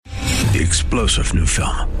the explosive new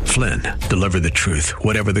film, Flynn, deliver the truth,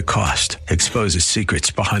 whatever the cost, exposes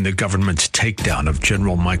secrets behind the government's takedown of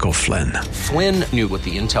General Michael Flynn. Flynn knew what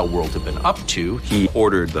the intel world had been up to. He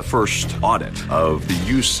ordered the first audit of the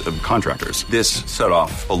use of contractors. This set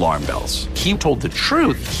off alarm bells. He told the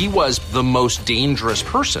truth. He was the most dangerous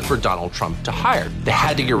person for Donald Trump to hire. They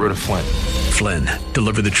had to get rid of Flynn. Flynn,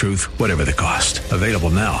 deliver the truth, whatever the cost. Available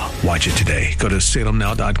now. Watch it today. Go to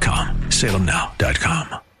salemnow.com.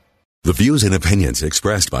 salemnow.com. The views and opinions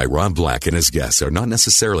expressed by Rob Black and his guests are not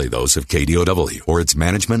necessarily those of KDOW or its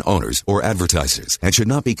management, owners, or advertisers and should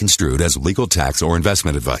not be construed as legal, tax, or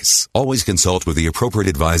investment advice. Always consult with the appropriate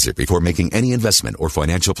advisor before making any investment or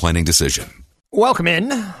financial planning decision. Welcome in.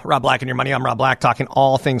 Rob Black and Your Money. I'm Rob Black, talking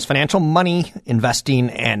all things financial, money, investing,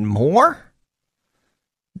 and more.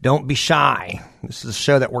 Don't be shy. This is a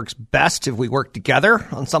show that works best if we work together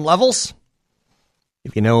on some levels,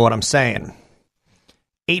 if you know what I'm saying.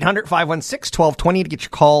 800-516-1220 to get your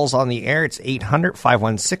calls on the air. It's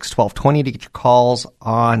 800-516-1220 to get your calls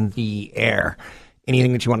on the air.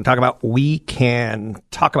 Anything that you want to talk about, we can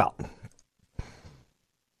talk about.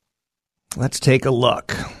 Let's take a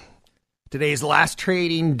look. Today's the last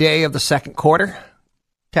trading day of the second quarter.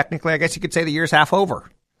 Technically, I guess you could say the year's half over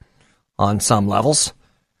on some levels.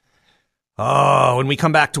 Oh, when we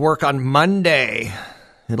come back to work on Monday,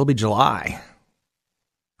 it'll be July.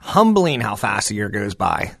 Humbling how fast the year goes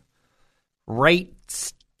by. Right,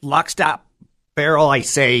 lock, stop, barrel, I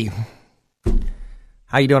say,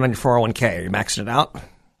 how you doing on your 401k? Are you maxing it out?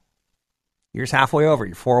 Year's halfway over.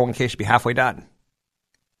 Your 401k should be halfway done.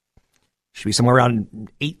 Should be somewhere around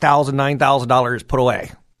 $8,000, $9,000 put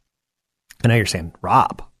away. And now you're saying,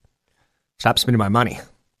 Rob, stop spending my money.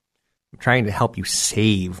 I'm trying to help you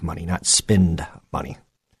save money, not spend money.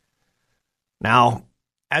 Now,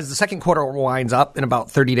 as the second quarter winds up, in about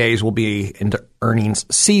 30 days, we'll be into earnings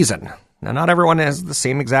season. Now, not everyone has the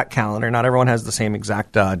same exact calendar. Not everyone has the same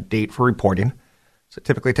exact date for reporting. So it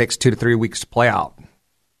typically takes 2 to 3 weeks to play out.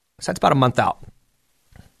 So that's about a month out.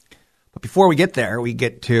 But before we get there, we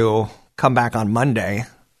get to come back on Monday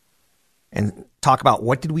and talk about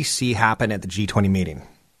what did we see happen at the G20 meeting.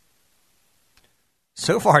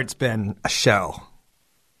 So far, it's been a show.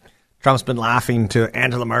 Trump's been laughing to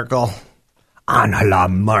Angela Merkel,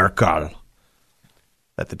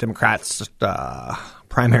 that the Democrats'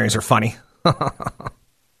 primaries are funny.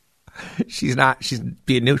 She's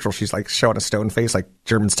being neutral. She's like showing a stone face like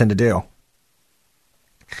Germans tend to do.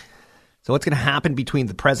 So what's going to happen between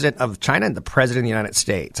the president of China and the president of the United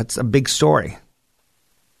States? That's a big story.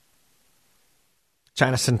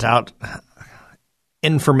 China sent out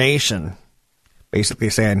information basically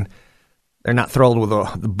saying they're not thrilled with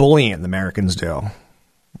the bullying the Americans do.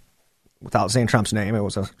 Without saying Trump's name, it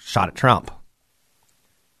was a shot at Trump.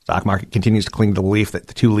 Stock market continues to cling to the belief that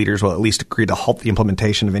the two leaders will at least agree to halt the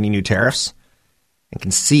implementation of any new tariffs and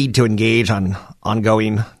concede to engage on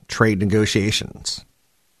ongoing trade negotiations.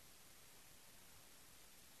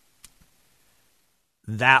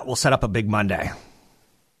 That will set up a big Monday.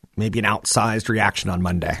 Maybe an outsized reaction on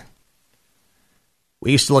Monday.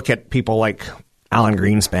 We used to look at people like Alan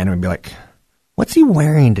Greenspan and be like, what's he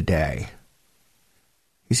wearing today?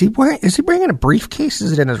 Is he bringing a briefcase?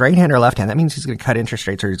 Is it in his right hand or left hand? That means he's going to cut interest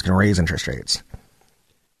rates or he's going to raise interest rates.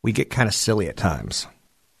 We get kind of silly at times.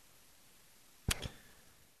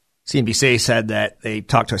 CNBC said that they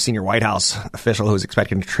talked to a senior White House official who was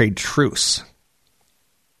expecting a trade truce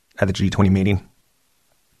at the G20 meeting.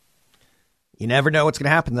 You never know what's going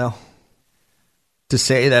to happen, though. To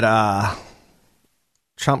say that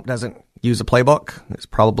Trump doesn't use a playbook is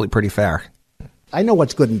probably pretty fair. I know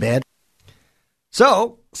what's good and bad.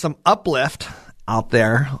 So, some uplift out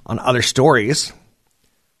there on other stories.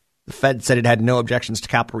 The Fed said it had no objections to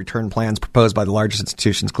capital return plans proposed by the largest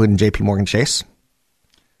institutions, including JP Morgan Chase,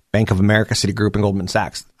 Bank of America, Citigroup, and Goldman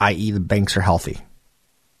Sachs, i.e. the banks are healthy.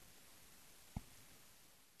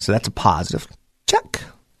 So that's a positive. Check.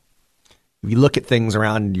 If you look at things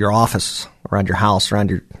around your office, around your house, around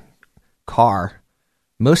your car,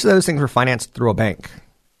 most of those things were financed through a bank.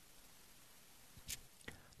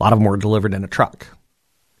 A lot of them were delivered in a truck.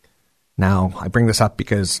 Now, I bring this up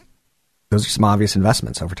because those are some obvious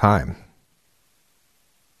investments over time.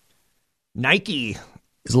 Nike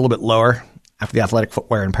is a little bit lower after the athletic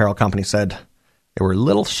footwear and apparel company said they were a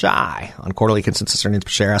little shy on quarterly consensus earnings per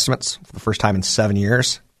share estimates for the first time in 7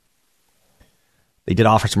 years. They did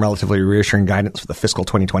offer some relatively reassuring guidance for the fiscal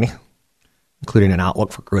 2020, including an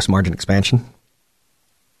outlook for gross margin expansion.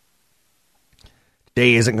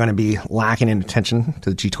 Today isn't going to be lacking in attention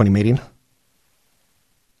to the G20 meeting.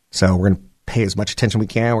 So we're going to pay as much attention we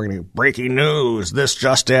can. We're going to breaking news. This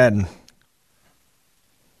just in.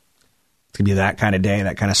 going to be that kind of day,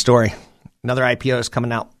 that kind of story. Another IPO is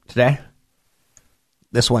coming out today.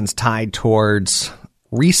 This one's tied towards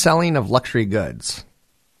reselling of luxury goods.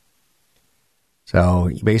 So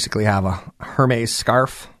you basically have a Hermes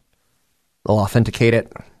scarf. They'll authenticate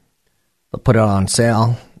it. They'll put it on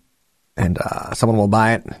sale. And someone will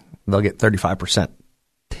buy it. They'll get 35%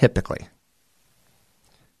 typically.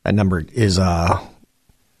 That number is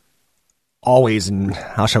always in,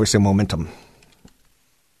 how shall we say, momentum.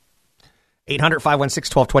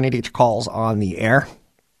 800-516-1220 to get your calls on the air.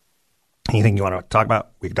 Anything you want to talk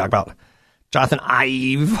about, we can talk about. Jonathan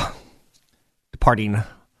Ive departing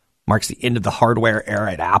marks the end of the hardware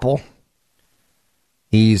era at Apple.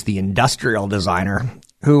 He's the industrial designer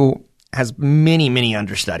who has many, many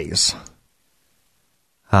understudies.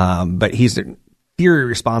 But he's in theory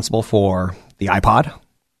responsible for the iPod,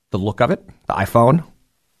 the look of it, the iPhone,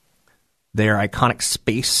 their iconic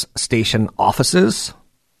space station offices,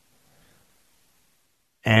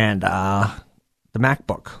 and the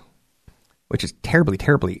MacBook, which is terribly,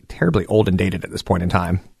 terribly, terribly old and dated at this point in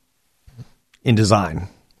time in design.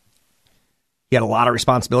 He had a lot of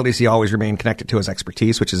responsibilities. He always remained connected to his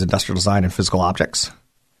expertise, which is industrial design and physical objects.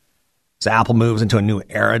 As Apple moves into a new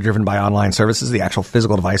era driven by online services, the actual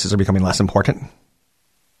physical devices are becoming less important.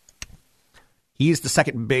 He's the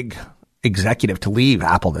second big executive to leave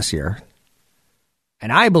Apple this year.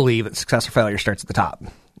 And I believe that success or failure starts at the top.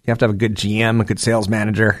 You have to have a good GM, a good sales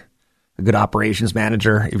manager, a good operations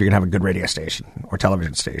manager if you're going to have a good radio station or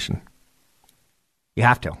television station. You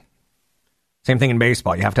have to. Same thing in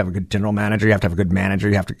baseball. You have to have a good general manager. You have to have a good manager.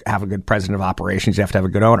 You have to have a good president of operations. You have to have a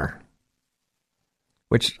good owner,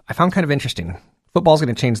 which I found kind of interesting. Football's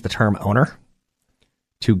going to change the term owner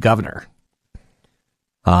to governor.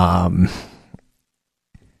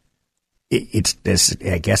 It's this,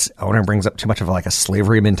 I guess, owner brings up too much of like a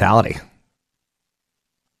slavery mentality.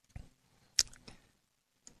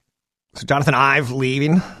 So Jonathan Ive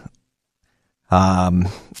leaving.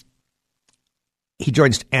 He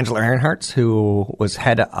joins Angela Earhart, who was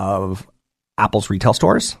head of Apple's retail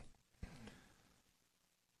stores.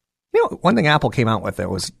 You know, one thing Apple came out with that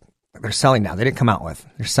was they're selling now. They didn't come out with.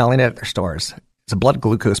 They're selling it at their stores. It's a blood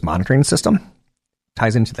glucose monitoring system.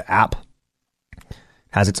 Ties into the app.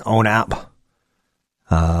 Has its own app.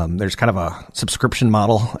 There's kind of a subscription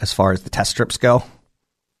model as far as the test strips go.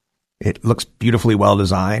 It looks beautifully well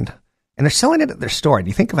designed. And they're selling it at their store. And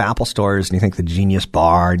you think of Apple stores and you think the Genius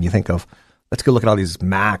Bar and you think of, let's go look at all these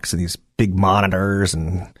Macs and these big monitors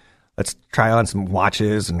and let's try on some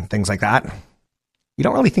watches and things like that. You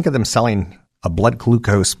don't really think of them selling a blood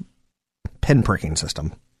glucose pin pricking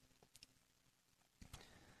system.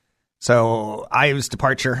 So Ive's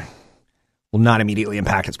departure will not immediately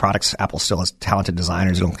impact its products. Apple still has talented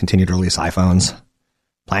designers who will continue to release iPhones.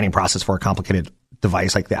 Planning process for a complicated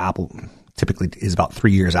device like the Apple typically is about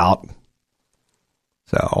 3 years out.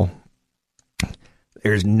 So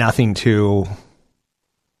there's nothing too,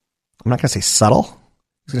 I'm not going to say subtle.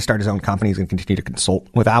 He's going to start his own company. He's going to continue to consult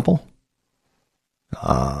with Apple.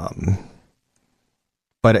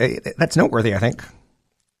 But that's noteworthy, I think.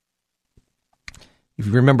 If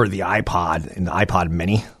you remember the iPod and the iPod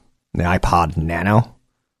Mini, and the iPod Nano,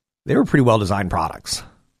 they were pretty well-designed products.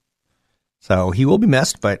 So he will be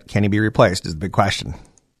missed, but can he be replaced is the big question. I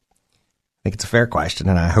think it's a fair question,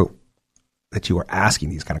 and I hope that you are asking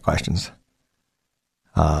these kind of questions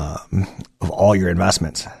of all your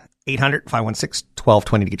investments.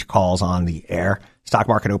 800-516-1220 to get your calls on the air. Stock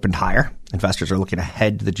market opened higher. Investors are looking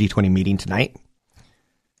ahead to the G20 meeting tonight.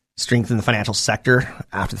 Strength in the financial sector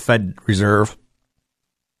after the Fed Reserve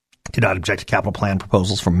did not object to capital plan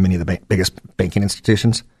proposals from many of the biggest banking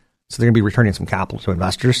institutions. So they're going to be returning some capital to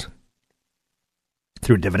investors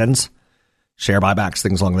through dividends, share buybacks,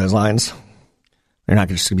 things along those lines. They're not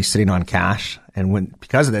just going to be sitting on cash. And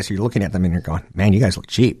because of this, you're looking at them and you're going, man, you guys look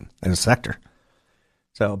cheap in a sector.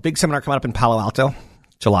 So big seminar coming up in Palo Alto,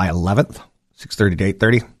 July 11th, 6:30 to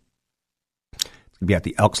 8:30. It's going to be at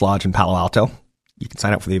the Elks Lodge in Palo Alto. You can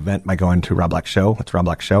sign up for the event by going to Rob Black Show. It's Rob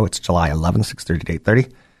Black Show. It's July 11th, 6:30 to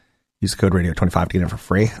 8:30. Use the code radio25 to get in for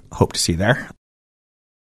free. Hope to see you there.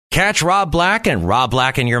 Catch Rob Black and Rob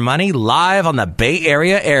Black and Your Money live on the Bay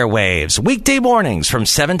Area airwaves, weekday mornings from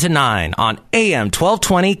 7 to 9 on AM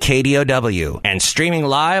 1220 KDOW and streaming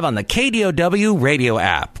live on the KDOW radio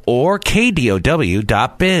app or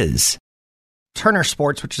KDOW.biz. Turner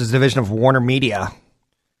Sports, which is a division of Warner Media,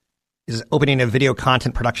 is opening a video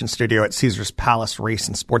content production studio at Caesars Palace Race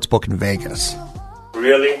and Sportsbook in Vegas.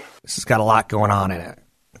 Really? This has got a lot going on in it.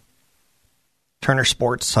 Turner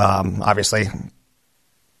Sports, obviously,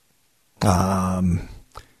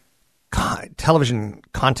 television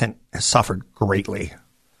content has suffered greatly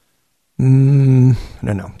No.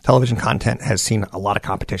 Television content has seen a lot of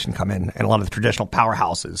competition come in, and a lot of the traditional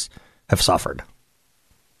powerhouses have suffered.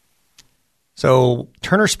 So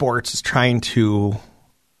Turner Sports is trying to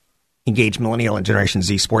engage Millennial and Generation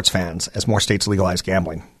Z sports fans as more states legalize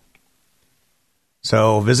gambling.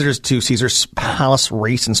 So visitors to Caesars Palace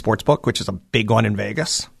Race and Sportsbook, which is a big one in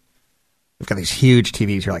Vegas, they've got these huge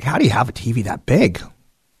TVs. You're like, how do you have a TV that big?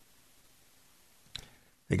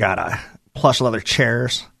 They got plush leather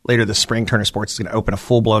chairs. Later this spring, Turner Sports is going to open a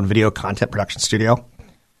full-blown video content production studio,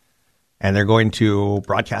 and they're going to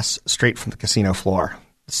broadcast straight from the casino floor.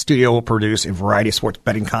 The studio will produce a variety of sports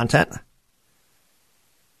betting content.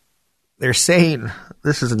 They're saying,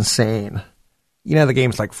 this is insane. You know the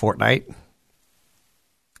games like Fortnite?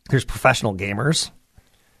 There's professional gamers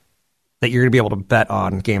that you're going to be able to bet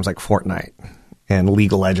on games like Fortnite and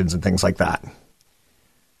League of Legends and things like that.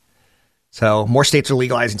 So more states are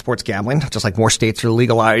legalizing sports gambling, just like more states are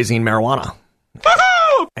legalizing marijuana.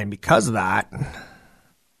 And because of that,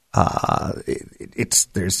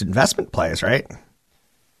 there's investment plays, right?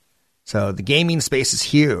 So the gaming space is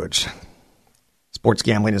huge. Sports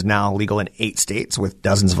gambling is now legal in 8 states, with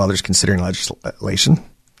dozens of others considering legislation.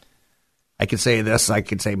 I could say this. I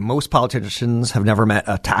could say most politicians have never met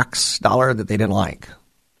a tax dollar that they didn't like.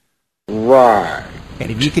 Right. And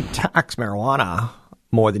if you could tax marijuana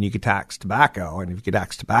more than you could tax tobacco, and if you could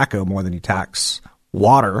tax tobacco more than you tax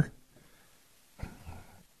water,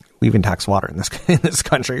 we even tax water in this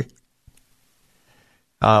country,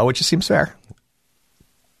 which just seems fair.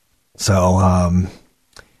 So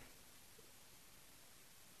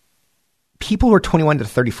people who are 21 to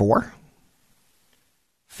 34,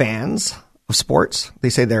 fans of sports, they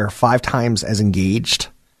say they're 5 times as engaged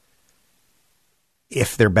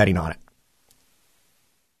if they're betting on it.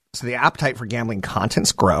 So the appetite for gambling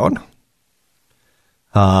content's grown.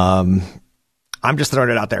 I'm just throwing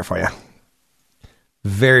it out there for you.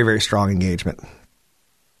 Very, very strong engagement.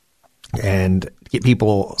 And to get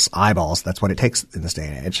people's eyeballs, that's what it takes in this day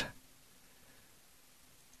and age.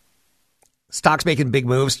 Stocks making big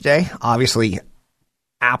moves today. Obviously,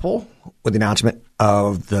 Apple, with the announcement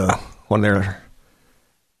of one of their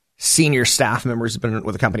senior staff members, has been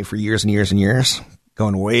with the company for years and years and years,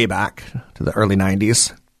 going way back to the early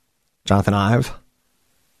 90s. Jonathan Ive,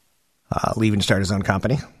 leaving to start his own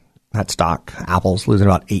company. That stock, Apple's losing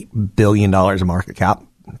about $8 billion in market cap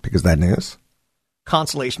because of that news.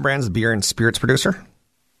 Constellation Brands, the beer and spirits producer,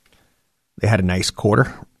 they had a nice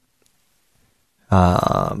quarter.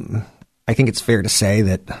 I think it's fair to say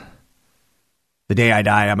that the day I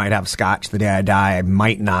die, I might have scotch. The day I die, I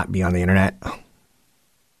might not be on the internet.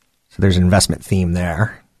 So there's an investment theme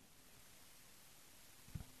there.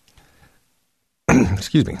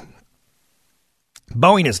 Excuse me.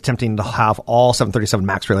 Boeing is attempting to have all 737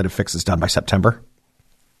 MAX-related fixes done by September.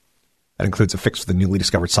 That includes a fix for the newly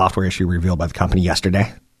discovered software issue revealed by the company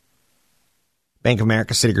yesterday. Bank of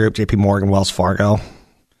America, Citigroup, JP Morgan, Wells Fargo,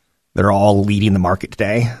 they're all leading the market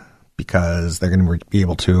today because they're going to be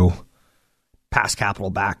able to pass capital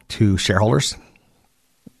back to shareholders.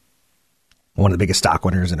 One of the biggest stock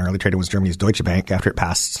winners in early trading was Germany's Deutsche Bank after it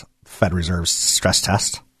passed the Fed Reserve's stress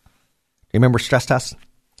test. Do you remember stress tests?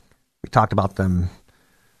 We talked about them.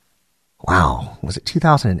 Wow, was it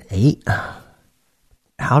 2008?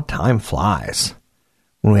 How time flies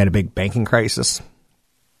when we had a big banking crisis.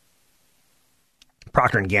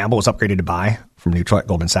 Procter & Gamble was upgraded to buy from neutral at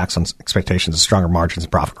Goldman Sachs on expectations of stronger margins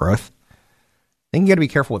and profit growth. I think you got to be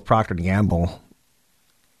careful with Procter & Gamble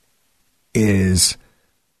is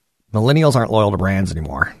millennials aren't loyal to brands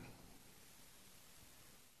anymore.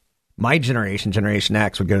 My generation, Generation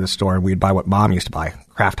X, would go to the store and we'd buy what mom used to buy,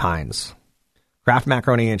 Kraft Heinz. Kraft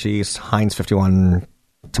macaroni and cheese, Heinz 51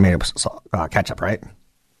 tomato ketchup, right?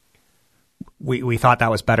 We thought that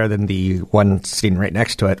was better than the one sitting right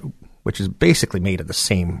next to it, which is basically made of the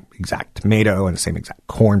same exact tomato and the same exact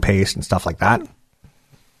corn paste and stuff like that.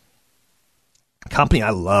 A company I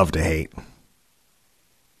love to hate.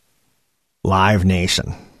 Live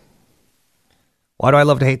Nation. Why do I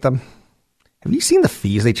love to hate them? Have you seen the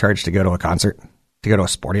fees they charge to go to a concert, to go to a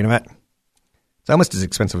sporting event? It's almost as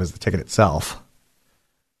expensive as the ticket itself.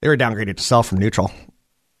 They were downgraded to sell from neutral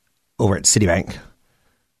over at Citibank,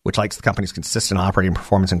 which likes the company's consistent operating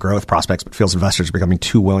performance and growth prospects, but feels investors are becoming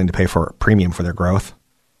too willing to pay for a premium for their growth.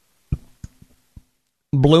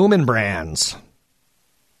 Bloomin' Brands.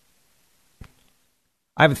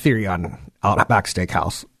 I have a theory on Outback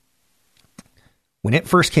Steakhouse. When it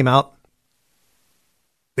first came out,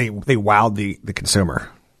 they wowed the consumer.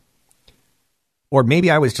 Or maybe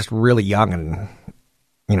I was just really young and,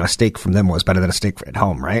 a steak from them was better than a steak at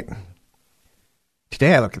home, right?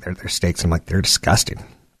 Today I look at their steaks and I'm like, they're disgusting.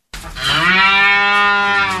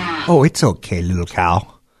 Oh, it's okay, little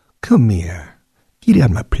cow. Come here. Get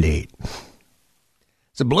on my plate.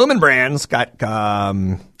 So Bloomin' Brands got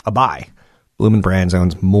a buy. Bloomin' Brands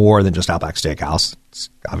owns more than just Outback Steakhouse. It's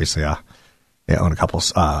obviously they own a couple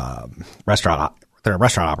restaurant. They're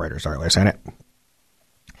restaurant operators, are they saying it?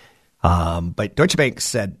 But Deutsche Bank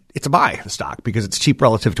said it's a buy, the stock, because it's cheap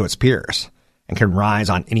relative to its peers and can rise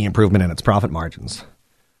on any improvement in its profit margins.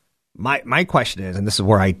 My question is, and this is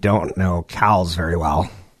where I don't know cows very well,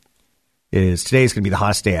 is today's going to be the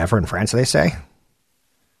hottest day ever in France, they say.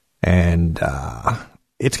 And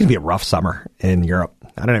it's going to be a rough summer in Europe.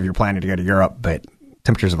 I don't know if you're planning to go to Europe, but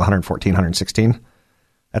temperatures of 114, 116,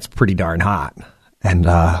 that's pretty darn hot. And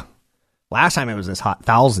last time it was this hot,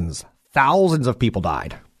 thousands of people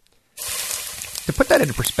died. To put that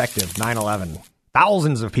into perspective, 9/11,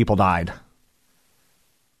 thousands of people died.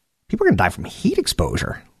 People are going to die from heat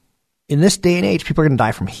exposure. In this day and age, people are going to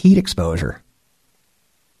die from heat exposure.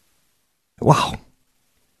 Wow.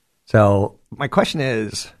 So my question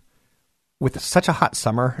is, with such a hot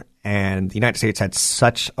summer and the United States had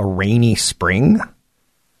such a rainy spring,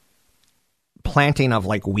 planting of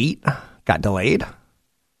like wheat got delayed.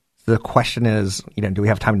 The question is, do we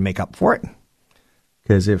have time to make up for it?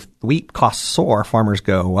 Because if wheat costs soar, farmers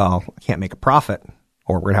go, well, I can't make a profit,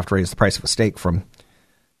 or we're going to have to raise the price of a steak from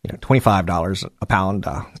 $25 a pound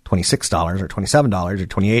to $26 or $27 or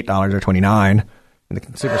 $28 or $29. And the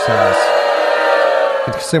consumer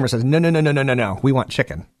says, no, we want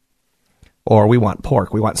chicken. Or we want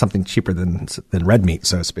pork. We want something cheaper than red meat,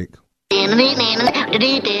 so to speak.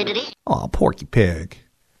 Oh, Porky Pig.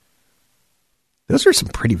 Those are some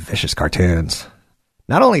pretty vicious cartoons.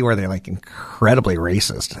 Not only were they like incredibly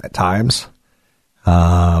racist at times,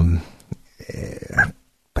 but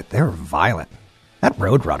they were violent. That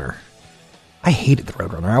Roadrunner. I hated the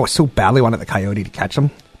Roadrunner. I was so badly wanted the coyote to catch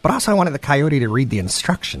him, but also I wanted the coyote to read the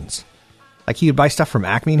instructions. Like he would buy stuff from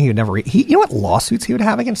Acme and he would never read. You know what lawsuits he would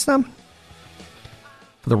have against them?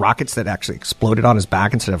 For the rockets that actually exploded on his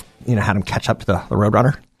back instead of, had him catch up to the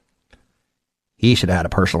Roadrunner. He should have had a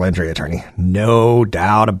personal injury attorney. No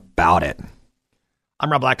doubt about it.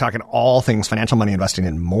 I'm Rob Black, talking all things financial, money, investing,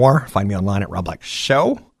 and more. Find me online at Rob Black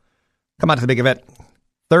Show. Come out to the big event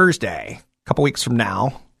Thursday, a couple weeks from now.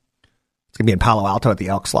 It's going to be in Palo Alto at the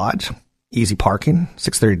Elks Lodge. Easy parking,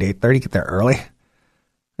 6:30 to 8:30. Get there early.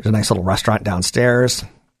 There's a nice little restaurant downstairs.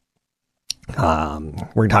 We're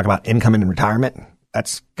going to talk about income and retirement.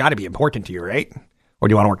 That's got to be important to you, right? Or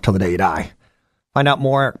do you want to work till the day you die? Find out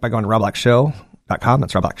more by going to robblackshow.com.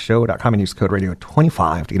 That's robblackshow.com and use code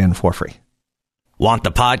radio25 to get in for free. Want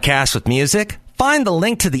the podcast with music? Find the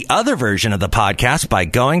link to the other version of the podcast by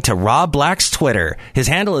going to Rob Black's Twitter. His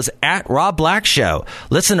handle is @RobBlackShow.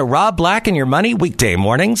 Listen to Rob Black and Your Money weekday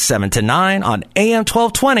mornings, 7 to 9 on AM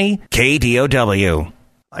 1220 KDOW.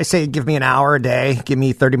 I say give me an hour a day. Give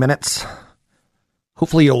me 30 minutes.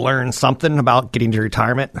 Hopefully you'll learn something about getting to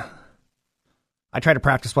retirement. I try to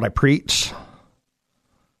practice what I preach.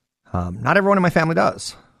 Not everyone in my family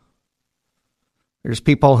does. There's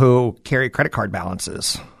people who carry credit card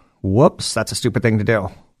balances. Whoops, that's a stupid thing to do.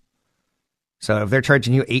 So if they're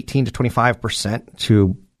charging you 18 to 25%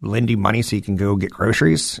 to lend you money so you can go get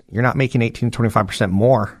groceries, you're not making 18 to 25%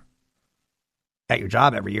 more at your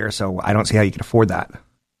job every year, so I don't see how you can afford that.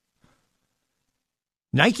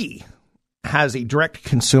 Nike has a direct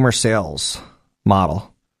consumer sales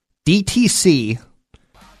model. DTC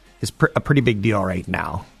is a pretty big deal right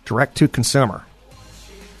now. Direct to consumer.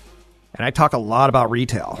 And I talk a lot about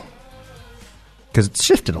retail because it's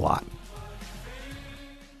shifted a lot.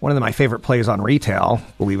 One of my favorite plays on retail,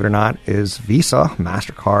 believe it or not, is Visa,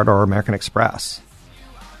 MasterCard, or American Express.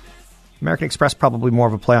 American Express probably more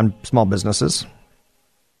of a play on small businesses.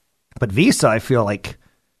 But Visa, I feel like,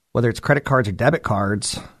 whether it's credit cards or debit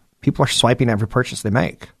cards, people are swiping every purchase they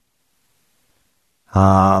make.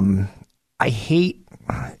 I hate,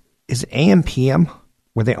 is it AM PM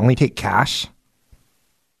where they only take cash?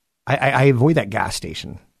 I avoid that gas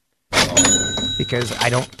station because I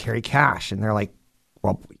don't carry cash. And they're like,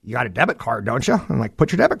 well, you got a debit card, don't you? I'm like,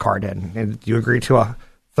 put your debit card in. And do you agree to a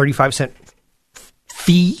 35-cent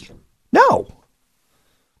fee? No.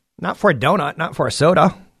 Not for a donut, not for a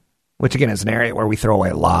soda, which again is an area where we throw away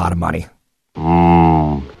a lot of money.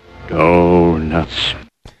 Donuts.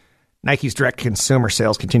 Nike's direct consumer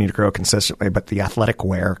sales continue to grow consistently, but the athletic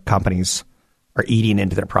wear companies are eating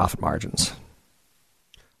into their profit margins.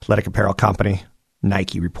 Athletic apparel company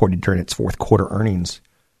Nike reported during its fourth quarter earnings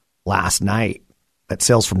last night that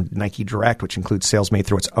sales from Nike Direct, which includes sales made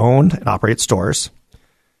through its owned and operated stores,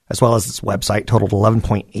 as well as its website, totaled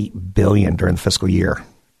 $11.8 billion during the fiscal year.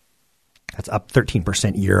 That's up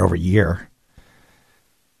 13% year over year.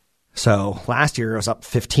 So last year it was up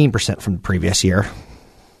 15% from the previous year.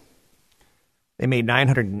 They made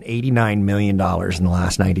 $989 million in the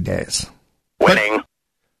last 90 days. Winning.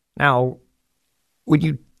 Now, when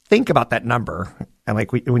you think about that number, and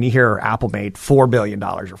like when you hear Apple made $4 billion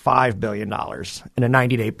or $5 billion in a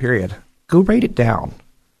 90-day period, go write it down.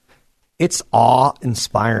 It's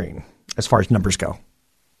awe-inspiring as far as numbers go.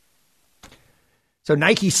 So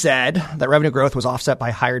Nike said that revenue growth was offset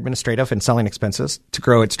by higher administrative and selling expenses to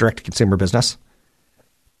grow its direct-to-consumer business.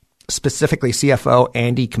 Specifically, CFO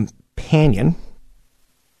Andy Companion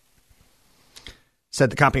said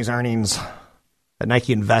the company's earnings that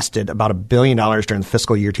Nike invested about $1 billion during the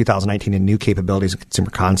fiscal year 2019 in new capabilities and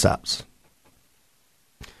consumer concepts,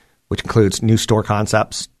 which includes new store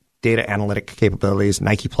concepts, data analytic capabilities,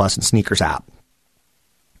 Nike Plus, and Sneakers app.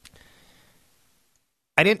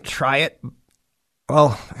 I didn't try it.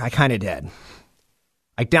 Well, I kind of did.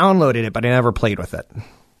 I downloaded it, but I never played with it.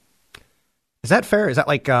 Is that fair? Is that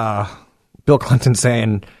like Bill Clinton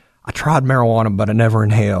saying, I tried marijuana, but I never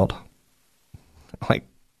inhaled?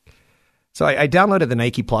 So I downloaded the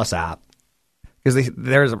Nike Plus app because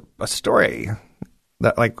there's a story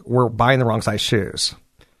that like we're buying the wrong size shoes.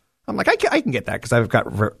 I'm like, I can get that because I've got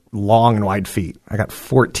long and wide feet. I got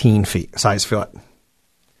 14 feet size foot.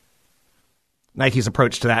 Nike's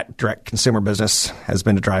approach to that direct consumer business has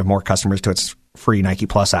been to drive more customers to its free Nike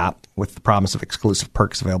Plus app with the promise of exclusive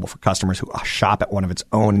perks available for customers who shop at one of its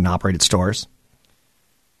owned and operated stores.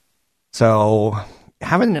 So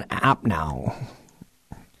having an app now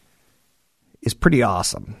is pretty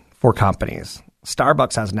awesome for companies.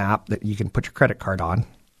 Starbucks has an app that you can put your credit card on.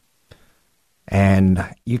 And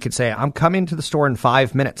you could say, I'm coming to the store in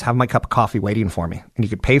 5 minutes, have my cup of coffee waiting for me. And you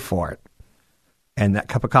could pay for it. And that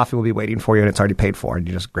cup of coffee will be waiting for you and it's already paid for. And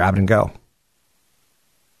you just grab it and go.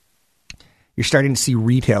 You're starting to see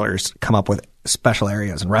retailers come up with special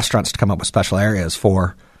areas and restaurants to come up with special areas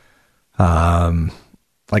for,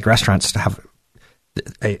 like restaurants to have,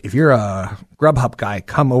 if you're a Grubhub guy,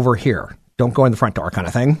 come over here. Don't go in the front door kind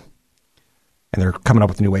of thing. And they're coming up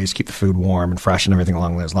with new ways to keep the food warm and fresh and everything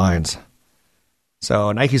along those lines.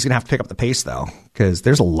 So Nike's going to have to pick up the pace, though, because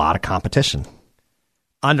there's a lot of competition.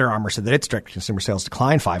 Under Armour said that its direct-to-consumer sales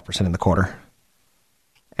declined 5% in the quarter.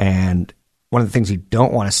 And one of the things you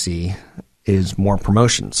don't want to see is more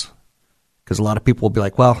promotions. Because a lot of people will be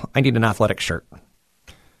like, well, I need an athletic shirt.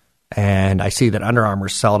 And I see that Under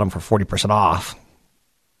Armour's selling them for 40% off.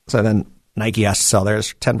 So then Nike has to sell theirs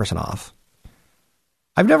for 10% off.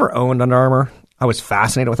 I've never owned Under Armour. I was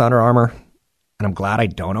fascinated with Under Armour, and I'm glad I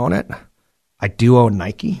don't own it. I do own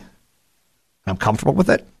Nike, and I'm comfortable with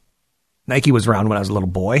it. Nike was around when I was a little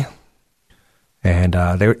boy, and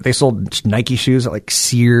they sold Nike shoes at like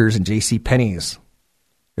Sears and JCPenney's.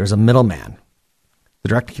 There's a middleman. The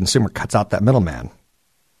direct-to-consumer cuts out that middleman.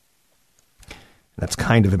 That's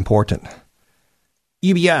kind of important.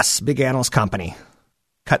 UBS, big analyst company,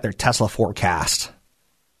 cut their Tesla forecast.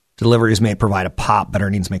 Deliveries may provide a pop, but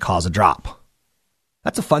earnings may cause a drop.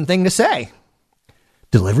 That's a fun thing to say.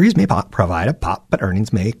 Deliveries may provide a pop, but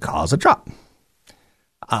earnings may cause a drop.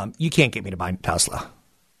 You can't get me to buy Tesla.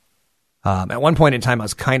 At one point in time, I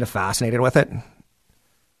was kind of fascinated with it.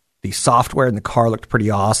 The software in the car looked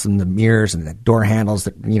pretty awesome. The mirrors and the door handles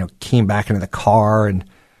that came back into the car and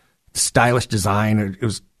stylish design. It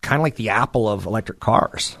was kind of like the Apple of electric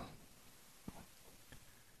cars.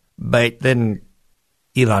 But then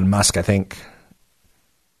Elon Musk, I think,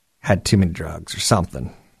 had too many drugs or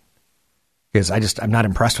something. Because I'm not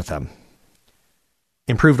impressed with them.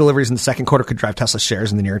 Improved deliveries in the second quarter could drive Tesla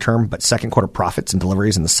shares in the near term, but second quarter profits and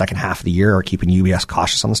deliveries in the second half of the year are keeping UBS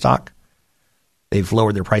cautious on the stock. They've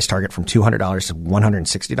lowered their price target from $200 to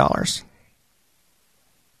 $160.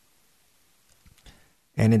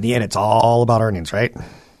 And in the end, it's all about earnings, right?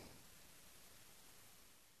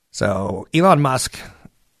 So Elon Musk,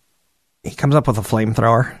 he comes up with a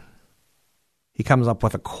flamethrower. He comes up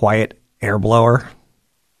with a quiet air blower.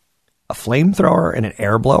 A flamethrower and an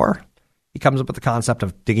air blower. He comes up with the concept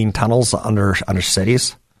of digging tunnels under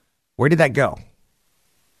cities. Where did that go?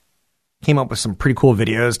 Came up with some pretty cool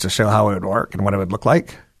videos to show how it would work and what it would look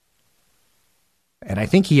like. And I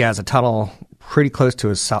think he has a tunnel pretty close to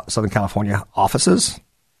his Southern California offices.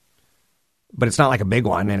 But it's not like a big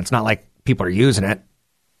one, and it's not like people are using it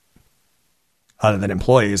other than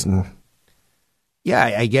employees. And yeah,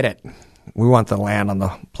 I get it. We want the land on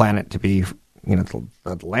the planet to be,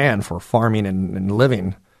 the land for farming and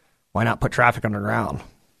living. Why not put traffic underground?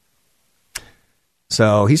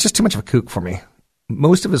 So he's just too much of a kook for me.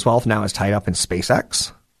 Most of his wealth now is tied up in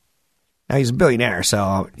SpaceX. Now he's a billionaire,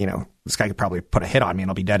 so, this guy could probably put a hit on me and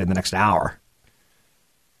I'll be dead in the next hour.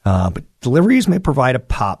 But deliveries may provide a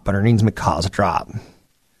pop, but earnings may cause a drop.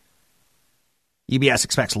 UBS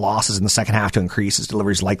expects losses in the second half to increase as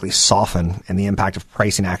deliveries likely soften and the impact of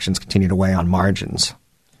pricing actions continue to weigh on margins.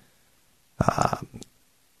 A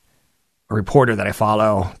reporter that I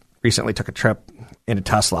follow recently took a trip into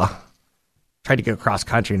Tesla, tried to go cross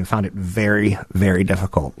country and found it very, very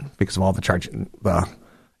difficult because of all the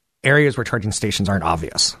areas where charging stations aren't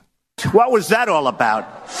obvious. What was that all about?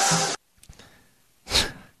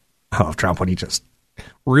 Oh, Trump, when he just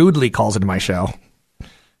rudely calls into my show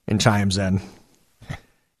and chimes in.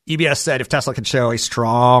 UBS said if Tesla could show a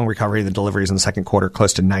strong recovery in the deliveries in the second quarter,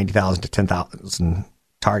 close to 90,000 to 10,000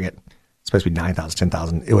 target, it's supposed to be 9,000,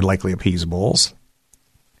 10,000, it would likely appease bulls.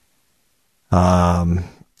 I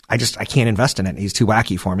can't invest in it. He's too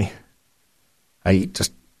wacky for me. I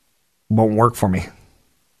just won't work for me.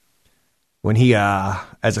 When he,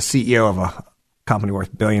 as a CEO of a company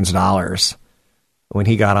worth billions of dollars, when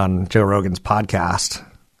he got on Joe Rogan's podcast,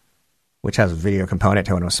 which has a video component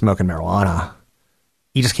to it and was smoking marijuana,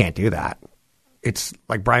 you just can't do that. It's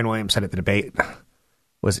like Brian Williams said at the debate,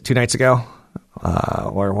 was it 2 nights ago,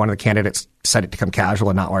 where one of the candidates decided to come casual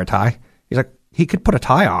and not wear a tie? He's like, he could put a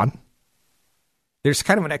tie on. There's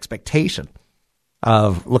kind of an expectation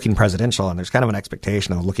of looking presidential, and there's kind of an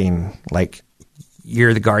expectation of looking like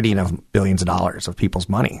you're the guardian of billions of dollars of people's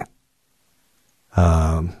money.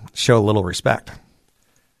 Show a little respect.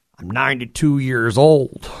 I'm 92 years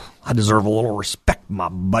old. I deserve a little respect, my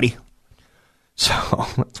buddy. So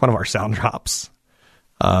that's one of our sound drops.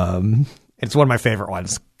 It's one of my favorite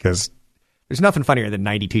ones because there's nothing funnier than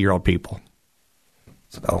 92-year-old people.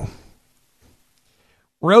 So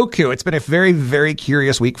Roku, it's been a very, very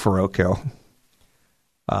curious week for Roku.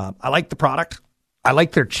 I like the product. I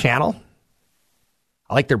like their channel.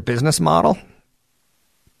 I like their business model.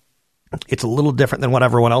 It's a little different than what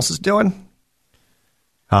everyone else is doing.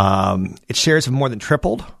 Its shares have more than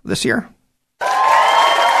tripled this year.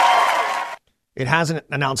 It hasn't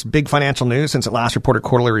announced big financial news since it last reported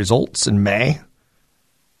quarterly results in May.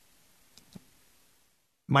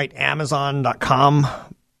 Might Amazon.com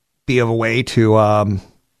be of a way to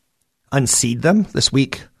unseed them this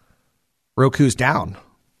week? Roku's down.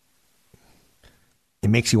 It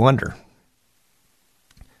makes you wonder.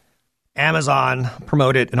 Amazon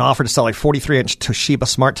promoted an offer to sell a 43-inch Toshiba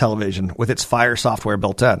smart television with its Fire software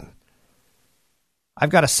built in. I've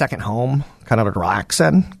got a second home kind of to relax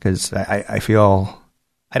in because I feel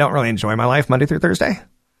I don't really enjoy my life Monday through Thursday.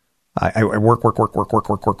 I work,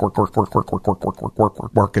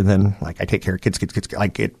 and then like I take care of kids.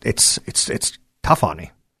 Like it's tough on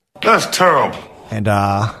me. That's terrible. And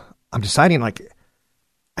I'm deciding like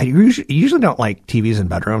I usually don't like TVs in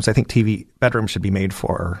bedrooms. I think bedrooms should be made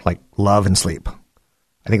for like love and sleep.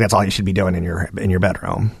 I think that's all you should be doing in your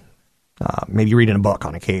bedroom. Maybe reading a book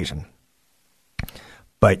on occasion.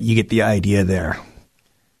 But you get the idea there.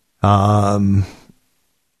 So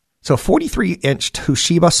 43-inch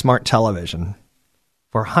Toshiba smart television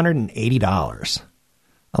for $180.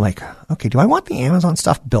 I'm like, okay, do I want the Amazon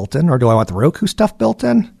stuff built in or do I want the Roku stuff built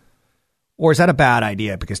in? Or is that a bad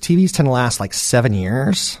idea? Because TVs tend to last like 7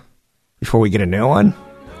 years before we get a new one.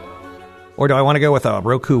 Or do I want to go with a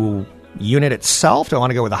Roku unit itself? Do I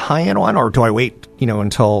want to go with a high-end one? Or do I wait,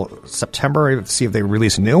 until September to see if they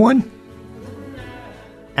release a new one?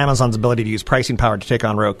 Amazon's ability to use pricing power to take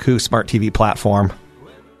on Roku smart TV platform,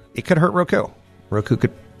 it could hurt Roku. Roku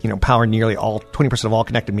could, power nearly 20% of all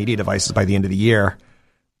connected media devices by the end of the year.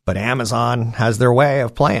 But Amazon has their way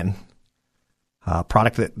of playing. A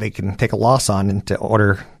product that they can take a loss on in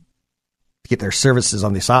order to get their services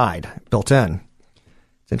on the side built in.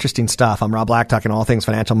 It's interesting stuff. I'm Rob Black, talking all things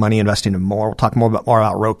financial, money, investing, and more. We'll talk more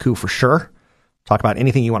about Roku for sure. Talk about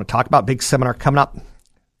anything you want to talk about. Big seminar coming up a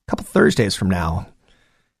couple Thursdays from now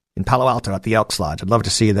in Palo Alto at the Elks Lodge. I'd love to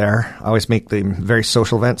see you there. I always make the very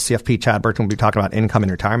social events. CFP Chad Burton will be talking about income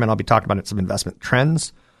and retirement. I'll be talking about some investment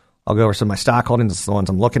trends. I'll go over some of my stock holdings. It's the ones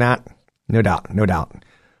I'm looking at. No doubt.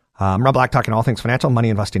 I'm Rob Black, talking all things financial, money,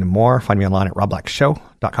 investing, and more. Find me online at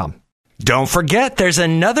robblackshow.com. Don't forget, there's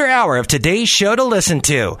another hour of today's show to listen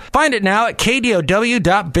to. Find it now at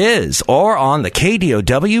KDOW.biz or on the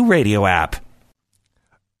KDOW radio app.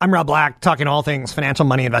 I'm Rob Black, talking all things financial,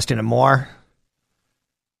 money, investing, and more.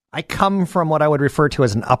 I come from what I would refer to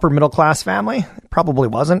as an upper middle class family. It probably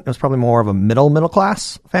wasn't. It was probably more of a middle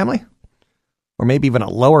class family, or maybe even a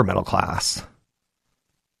lower middle class.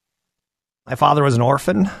 My father was an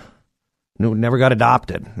orphan who never got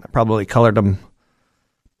adopted. I probably colored him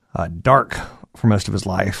dark for most of his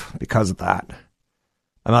life because of that.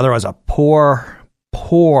 My mother was a poor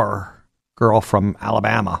girl from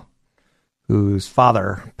Alabama whose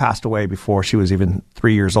father passed away before she was even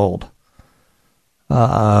 3 years old.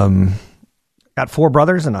 Got 4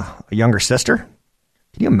 brothers and a younger sister.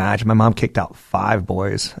 Can you imagine? My mom kicked out 5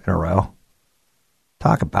 boys in a row.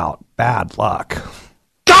 Talk about bad luck.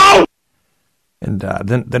 Go! And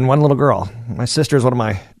then one little girl. My sister is one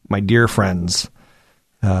of my dear friends.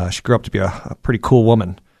 She grew up to be a pretty cool woman.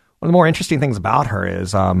 One of the more interesting things about her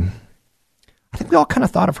is I think we all kind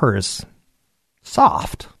of thought of her as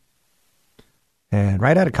soft. And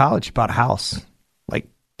right out of college, she bought a house. Like,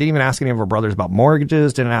 didn't even ask any of her brothers about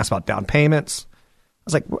mortgages, didn't ask about down payments. I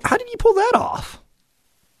was like, how did you pull that off?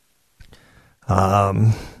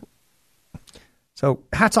 So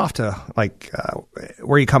hats off to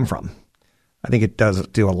where you come from. I think it does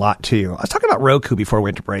do a lot to you. I was talking about Roku before we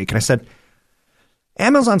went to break, and I said,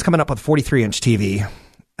 Amazon's coming up with a 43-inch TV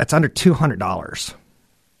that's under $200.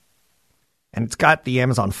 And it's got the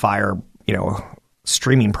Amazon Fire,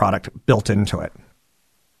 streaming product built into it.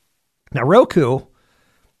 Now, Roku,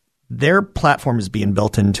 their platform is being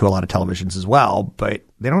built into a lot of televisions as well, but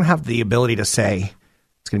they don't have the ability to say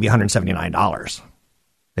it's going to be $179.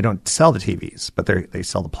 They don't sell the TVs, but they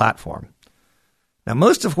sell the platform. Now,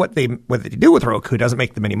 most of what they do with Roku doesn't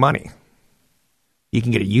make them any money. You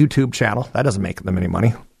can get a YouTube channel. That doesn't make them any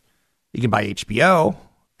money. You can buy HBO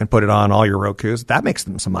and put it on all your Rokus. That makes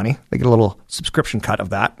them some money. They get a little subscription cut of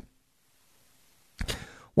that.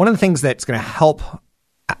 One of the things that's going to help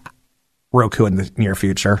Roku in the near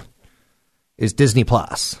future is Disney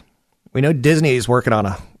Plus. We know Disney is working on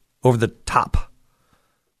a over-the-top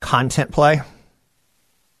content play,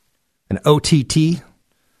 an OTT.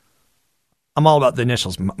 I'm all about the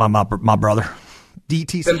initials, my brother.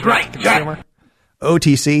 DTC. That's right, consumer. Jack.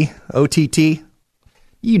 OTC, OTT.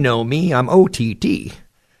 You know me, I'm OTT.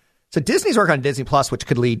 So Disney's working on Disney Plus, which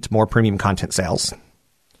could lead to more premium content sales.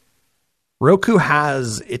 Roku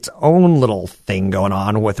has its own little thing going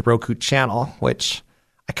on with Roku Channel, which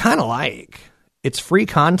I kind of like. It's free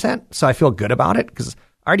content, so I feel good about it because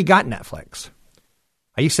I already got Netflix.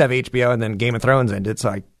 I used to have HBO, and then Game of Thrones ended, so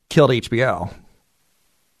I killed HBO.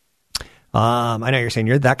 I know you're saying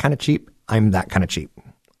you're that kind of cheap. I'm that kind of cheap.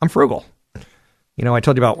 I'm frugal. I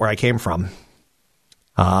told you about where I came from.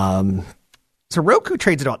 So Roku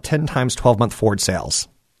trades at about 10 times 12-month forward sales.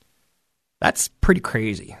 That's pretty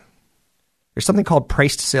crazy. There's something called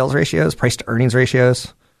price to sales ratios, price to earnings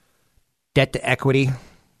ratios, debt to equity.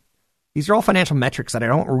 These are all financial metrics that I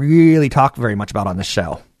don't really talk very much about on this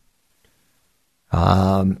show.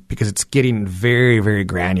 Because it's getting very, very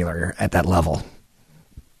granular at that level.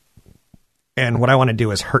 And what I want to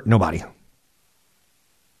do is hurt nobody.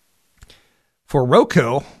 For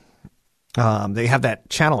Roku, they have that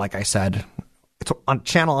channel, like I said. It's a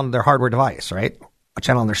channel on their hardware device, right? A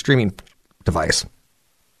channel on their streaming device.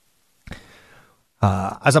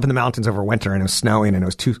 I was up in the mountains over winter, and it was snowing, and it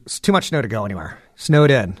was too much snow to go anywhere.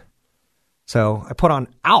 Snowed in. So I put on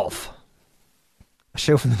Alf, a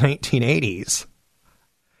show from the 1980s.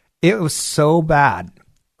 It was so bad.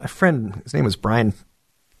 My friend, his name was Brian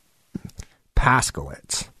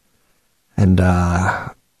Paskowitz. And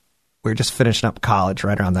we were just finishing up college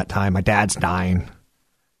right around that time. My dad's dying.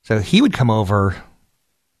 So he would come over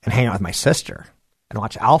and hang out with my sister and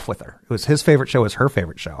watch Alf with her. It was his favorite show, it was her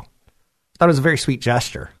favorite show. I thought it was a very sweet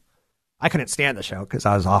gesture. I couldn't stand the show because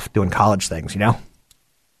I was off doing college things,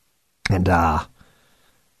 And Alf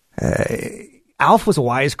was a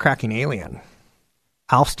wisecracking alien.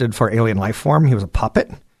 Alf stood for alien life form. He was a puppet.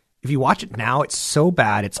 If you watch it now, it's so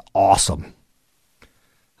bad, it's awesome.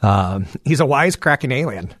 He's a wisecracking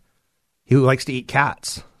alien who likes to eat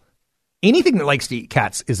cats. Anything that likes to eat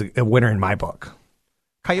cats is a winner in my book.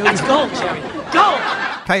 Coyotes, Let's go, Jerry. Go!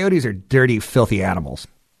 Coyotes are dirty, filthy animals.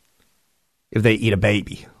 If they eat a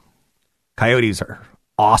baby. Coyotes are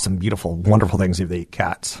awesome, beautiful, wonderful things if they eat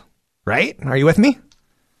cats. Right? Are you with me?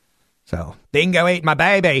 So, Dingo ate my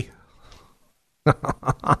baby. The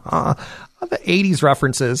 80s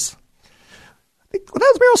references. That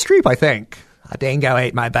was Meryl Streep, I think. A dingo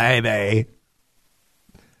ate my baby.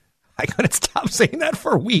 I couldn't stop saying that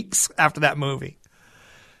for weeks after that movie.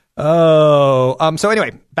 So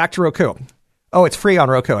anyway, back to Roku. Oh, it's free on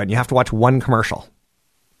Roku, and you have to watch one commercial.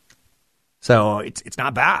 So it's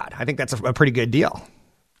not bad. I think that's a pretty good deal.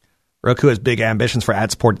 Roku has big ambitions for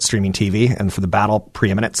ad-supported streaming TV, and for the battle,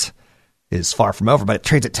 preeminence is far from over, but it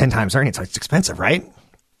trades at 10 times earnings, so it's expensive, right?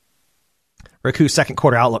 Roku's second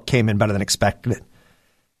quarter outlook came in better than expected.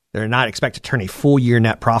 They're not expected to turn a full-year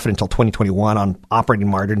net profit until 2021 on operating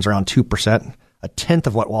margins around 2%, a tenth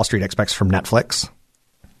of what Wall Street expects from Netflix.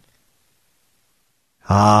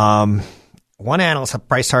 One analyst had a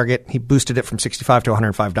price target. He boosted it from $65 to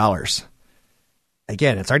 $105.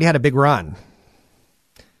 again, it's already had a big run.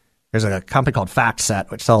 There's a company called FactSet,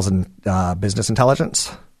 which sells in business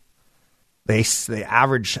intelligence. The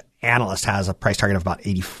average analyst has a price target of about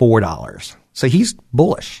 $84. So he's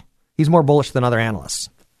bullish. He's more bullish than other analysts.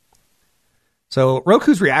 So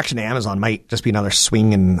Roku's reaction to Amazon might just be another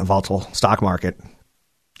swing in a volatile stock market,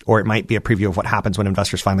 or it might be a preview of what happens when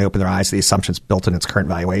investors finally open their eyes to the assumptions built in its current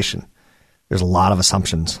valuation. There's a lot of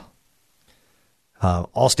assumptions.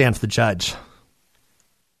 All stand for the judge.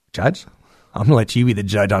 Judge? I'm going to let you be the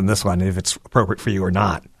judge on this one, if it's appropriate for you or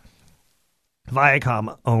not.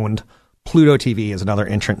 Viacom-owned Pluto TV is another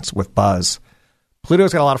entrance with buzz.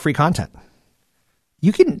 Pluto's got a lot of free content.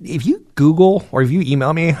 You can, if you Google or if you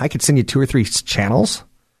email me, I could send you 2 or 3 channels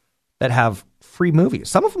that have free movies.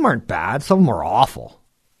 Some of them aren't bad. Some of them are awful.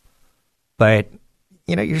 But,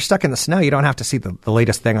 you're stuck in the snow. You don't have to see the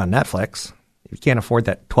latest thing on Netflix. If you can't afford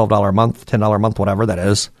that $12 a month, $10 a month, whatever that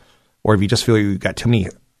is, or if you just feel you've got too many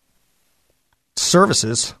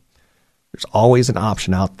services, there's always an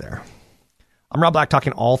option out there. I'm Rob Black,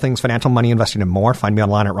 talking all things financial, money, investing, and more. Find me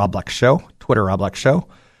online at Rob Black Show, Twitter, Rob Black Show,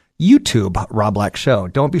 YouTube, Rob Black Show.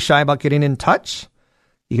 Don't be shy about getting in touch.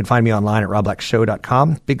 You can find me online at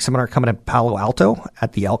robblackshow.com. Big seminar coming in Palo Alto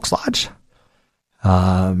at the Elks Lodge.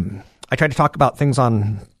 I try to talk about things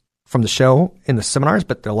from the show in the seminars,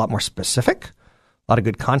 but they're a lot more specific. A lot of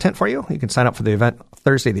good content for you. You can sign up for the event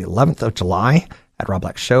Thursday, the 11th of July at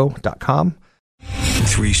robblackshow.com.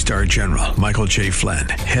 3-star General Michael J. Flynn,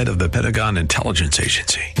 head of the Pentagon Intelligence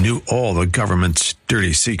Agency, knew all the government's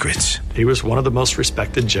dirty secrets. He was one of the most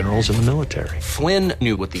respected generals in the military. Flynn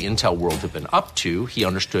knew what the intel world had been up to. He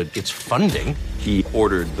understood its funding. He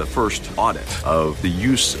ordered the first audit of the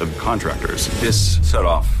use of contractors. This set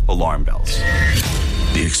off alarm bells.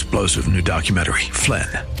 The explosive new documentary, Flynn,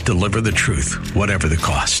 Deliver the Truth, Whatever the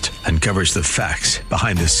Cost, uncovers the facts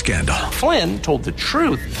behind this scandal. Flynn told the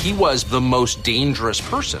truth. He was the most dangerous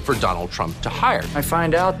person for Donald Trump to hire. I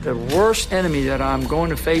find out the worst enemy that I'm going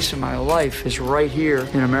to face in my life is right here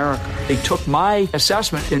in America. They took my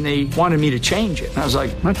assessment and they wanted me to change it. And I was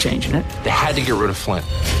like, I'm not changing it. They had to get rid of Flynn.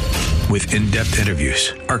 With in-depth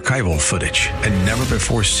interviews, archival footage, and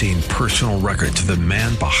never-before-seen personal records of the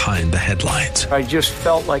man behind the headlines. I just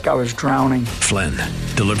felt like I was drowning. Flynn,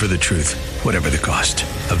 Deliver the Truth, Whatever the Cost.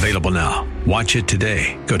 Available now. Watch it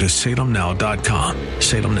today. Go to salemnow.com.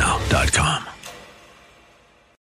 salemnow.com.